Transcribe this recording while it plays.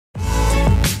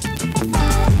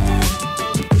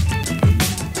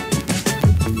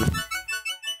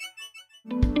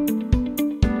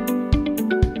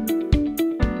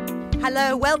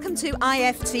Hello, welcome to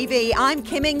IFTV. I'm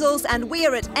Kim Ingalls and we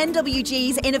are at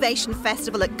NWG's Innovation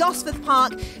Festival at Gosforth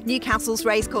Park, Newcastle's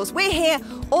racecourse. We're here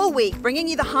all week bringing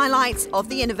you the highlights of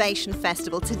the Innovation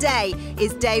Festival. Today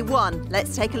is day one.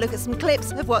 Let's take a look at some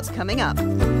clips of what's coming up.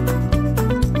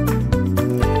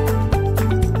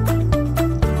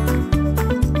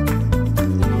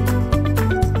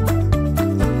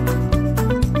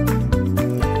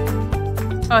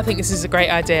 I think this is a great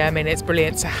idea. I mean, it's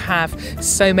brilliant to have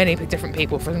so many different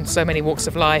people from so many walks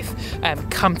of life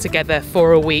come together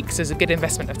for a week. So there's a good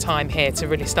investment of time here to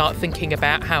really start thinking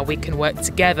about how we can work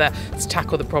together to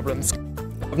tackle the problems.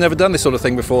 I've never done this sort of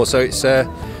thing before, so it's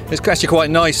actually quite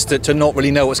nice to not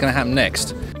really know what's going to happen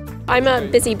next. I'm a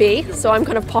busy bee, so I'm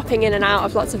kind of popping in and out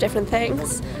of lots of different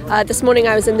things. This morning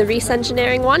I was in the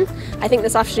engineering one. I think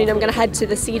this afternoon I'm going to head to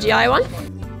the CGI one.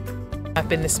 I've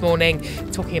been this morning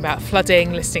talking about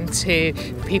flooding, listening to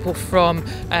people from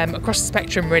across the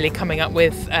spectrum really coming up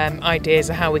with ideas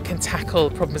of how we can tackle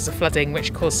problems of flooding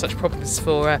which cause such problems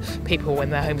for people when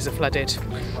their homes are flooded.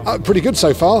 Pretty good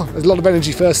so far. There's a lot of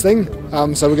energy first thing,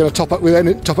 so we're going to top up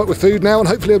with food now, and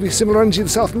hopefully there'll be similar energy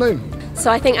this afternoon.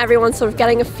 So I think everyone's sort of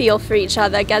getting a feel for each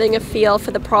other, getting a feel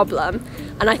for the problem,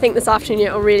 and I think this afternoon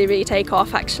it will really take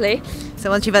off actually. So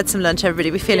once you've had some lunch,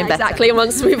 everybody will be feeling better. Exactly,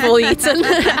 once we've all eaten.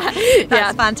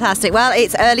 That's fantastic. Well,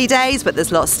 it's early days, but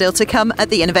there's lots still to come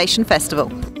at the Innovation Festival.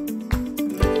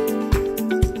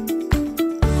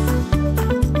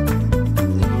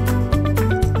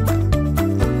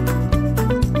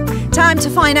 Time to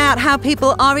find out how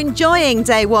people are enjoying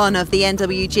day one of the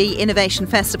NWG Innovation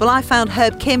Festival. I found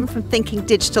Herb Kim from Thinking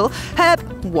Digital. Herb,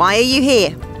 why are you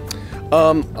here?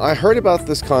 I heard about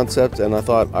this concept and I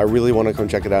thought I really want to come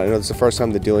check it out. I know it's the first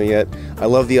time they're doing it. I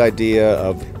love the idea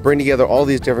of bringing together all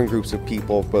these different groups of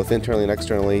people, both internally and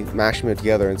externally, mashing it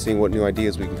together and seeing what new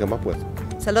ideas we can come up with.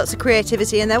 So lots of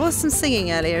creativity, and there was some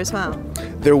singing earlier as well.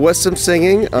 There was some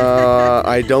singing.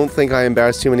 I don't think I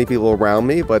embarrassed too many people around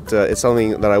me, but it's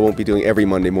something that I won't be doing every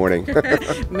Monday morning.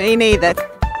 Me neither.